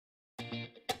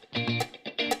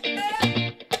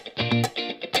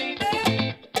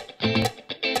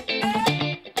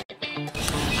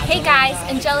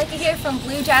Angelica here from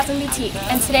Blue Jasmine Boutique,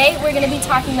 and today we're going to be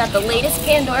talking about the latest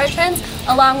Pandora trends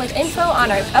along with info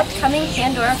on our upcoming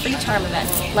Pandora free charm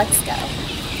events. Let's go.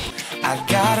 I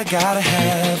gotta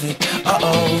have it,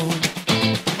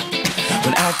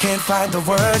 when I can't find the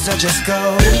words, I just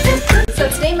go. So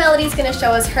today Melody's going to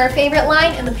show us her favorite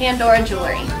line in the Pandora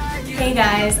jewelry. Hey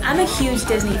guys, I'm a huge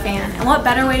Disney fan, and what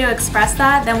better way to express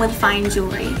that than with fine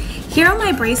jewelry. Here on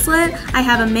my bracelet, I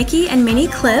have a Mickey and Minnie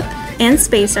clip and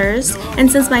spacers,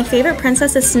 and since my favorite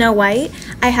princess is Snow White,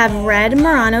 I have red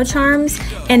Murano charms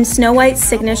and Snow White's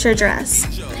signature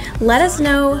dress. Let us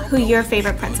know who your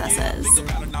favorite princess is.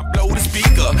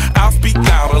 I'll speak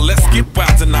louder, let's get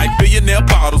wild tonight. Billionaire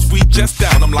bottles, we just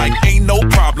down. I'm like, ain't no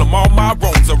problem, all my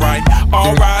wrongs are right.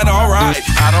 Alright,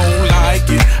 I don't like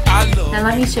it. Now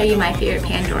let me show you my favorite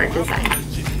Pandora design.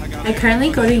 I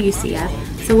currently go to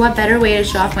UCF, so what better way to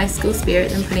show off my school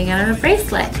spirit than putting it on a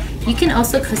bracelet? You can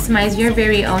also customize your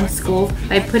very own school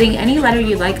by putting any letter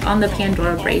you like on the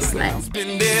Pandora bracelet. I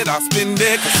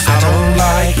don't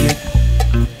like it.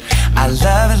 I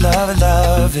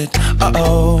love it,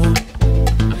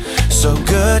 so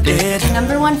good it. My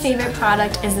number one favorite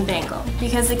product is the bangle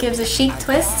because it gives a chic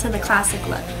twist to the classic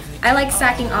look. I like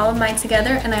stacking all of mine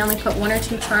together, and I only put 1 or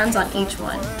 2 charms on each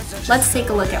one. Let's take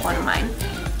a look at one of mine.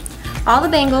 All the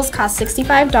bangles cost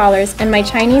 $65 and my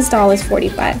Chinese doll is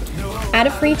 $45. Add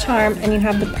a free charm and you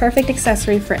have the perfect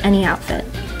accessory for any outfit.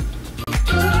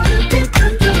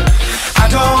 I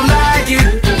don't like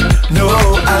it, no,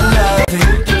 I love it.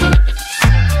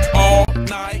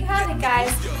 There you have it,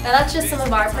 guys. Now that's just some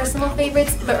of our personal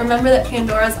favorites, but remember that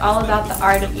Pandora is all about the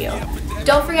art of you.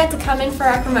 Don't forget to come in for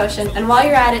our promotion, and while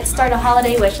you're at it, start a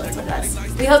holiday wish list with us.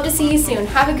 We hope to see you soon.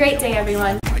 Have a great day,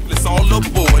 everyone. All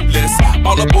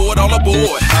aboard, all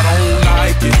aboard. I don't